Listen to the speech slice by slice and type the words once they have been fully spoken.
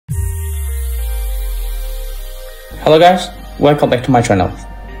Hello guys, welcome back to my channel.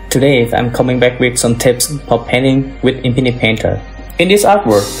 Today I'm coming back with some tips for painting with Infinity Painter. In this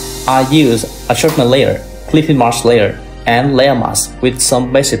artwork, I use a sharpener layer, clipping mask layer, and layer mask with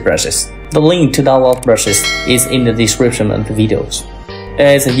some basic brushes. The link to download brushes is in the description of the videos.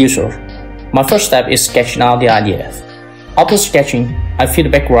 As usual, my first step is sketching out the idea. After sketching, I fill the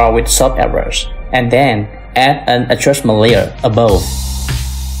background with soft airbrush, and then add an adjustment layer above.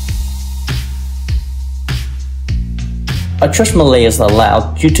 Adjustment layers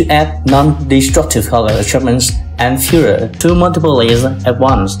allow you to add non-destructive color adjustments and filter to multiple layers at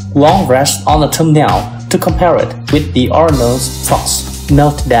once. Long rest on the thumbnail to compare it with the original thoughts.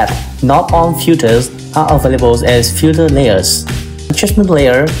 Note that not all filters are available as filter layers. Adjustment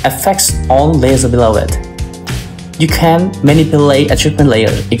layer affects all layers below it. You can manipulate adjustment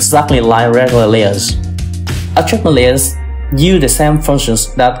layer exactly like regular layers. Adjustment layers use the same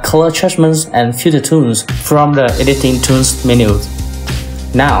functions that color adjustments and filter tools from the editing tools menu.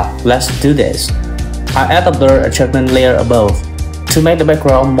 Now let's do this. I add a blur adjustment layer above to make the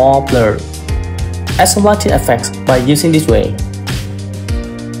background more blurred. Add some lighting effects by using this way.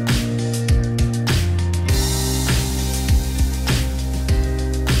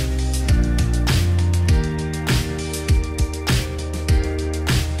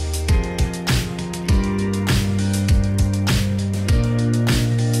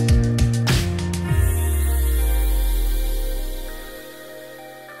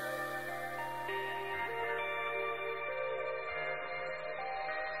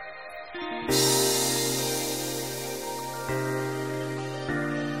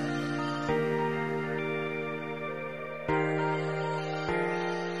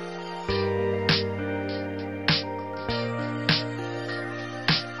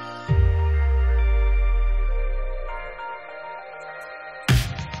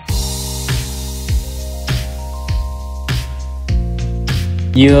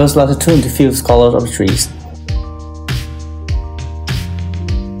 Use lighter tool to fill the colors of the trees.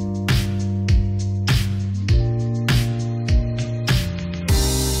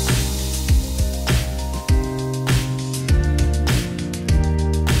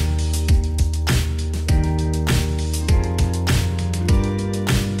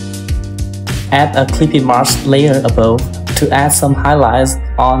 Add a clipping mask layer above to add some highlights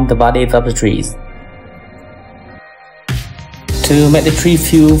on the bodies of the trees. To make the tree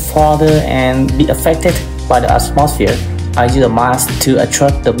feel farther and be affected by the atmosphere, I use a mask to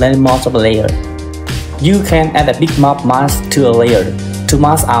attract the blending mask of a layer. You can add a big map mask to a layer to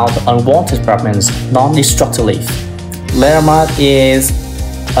mask out unwanted fragments non-destructively. Layer mask is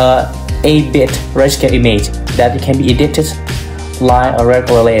a 8-bit grayscale image that can be edited like a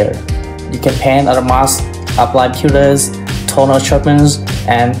regular layer. You can paint other masks, apply filters, tonal adjustments,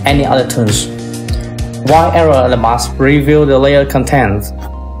 and any other tools. White area of the mask reveal the layer content,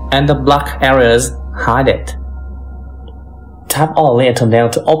 and the black areas hide it. Tap on the layer thumbnail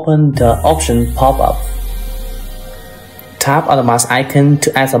to open the option pop-up. Tap on the mask icon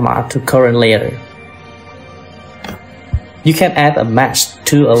to add a mask to current layer. You can add a mask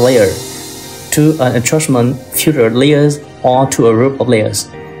to a layer, to an adjustment filter layers, or to a group of layers.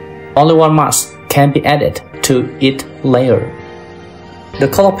 Only one mask can be added to each layer. The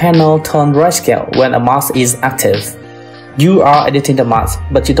color panel turns grayscale when a mask is active. You are editing the mask,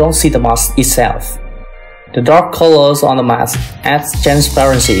 but you don't see the mask itself. The dark colors on the mask add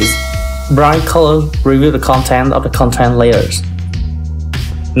transparencies. Bright colors reveal the content of the content layers.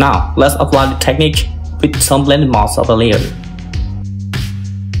 Now, let's apply the technique with some blending masks of a layer.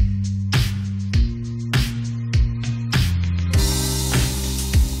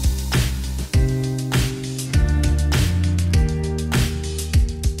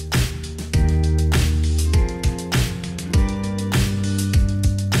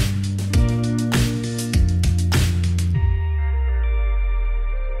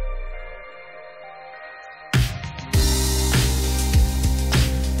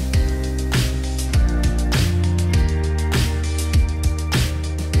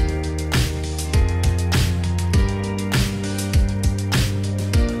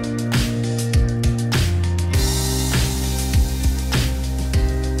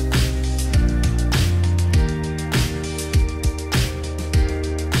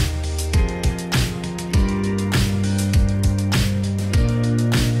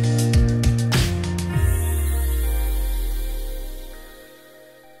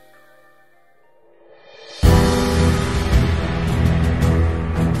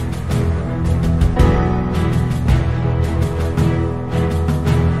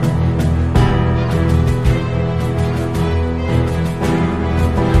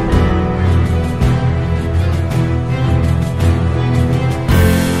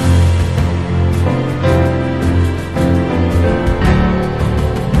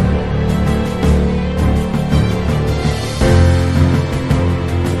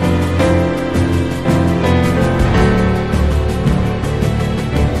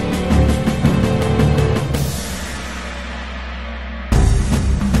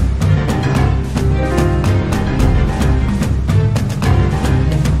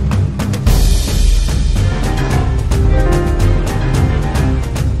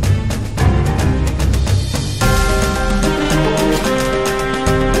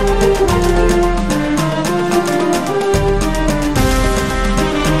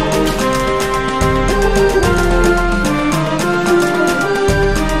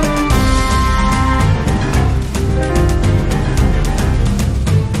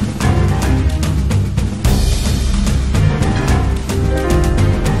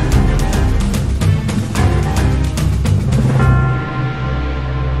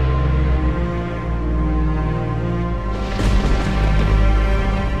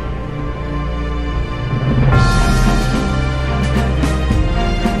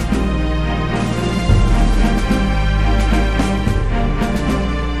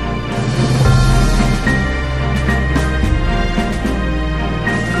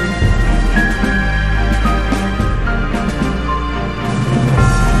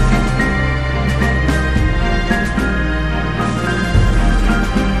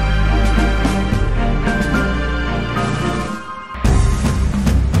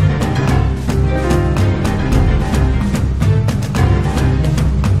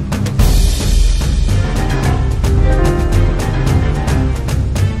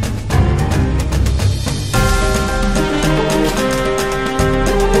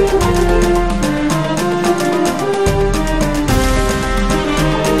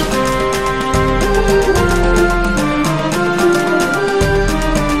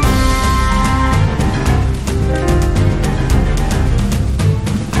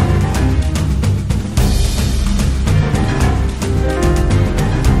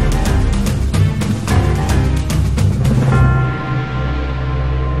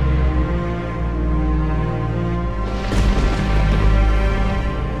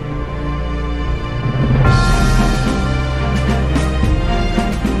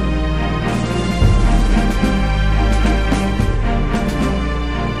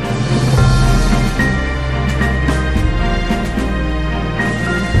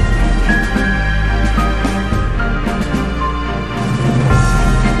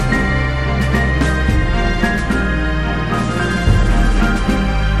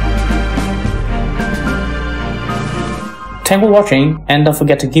 Thanks for watching, and don't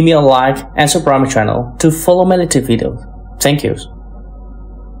forget to give me a like and subscribe my channel to follow my latest videos. Thank you.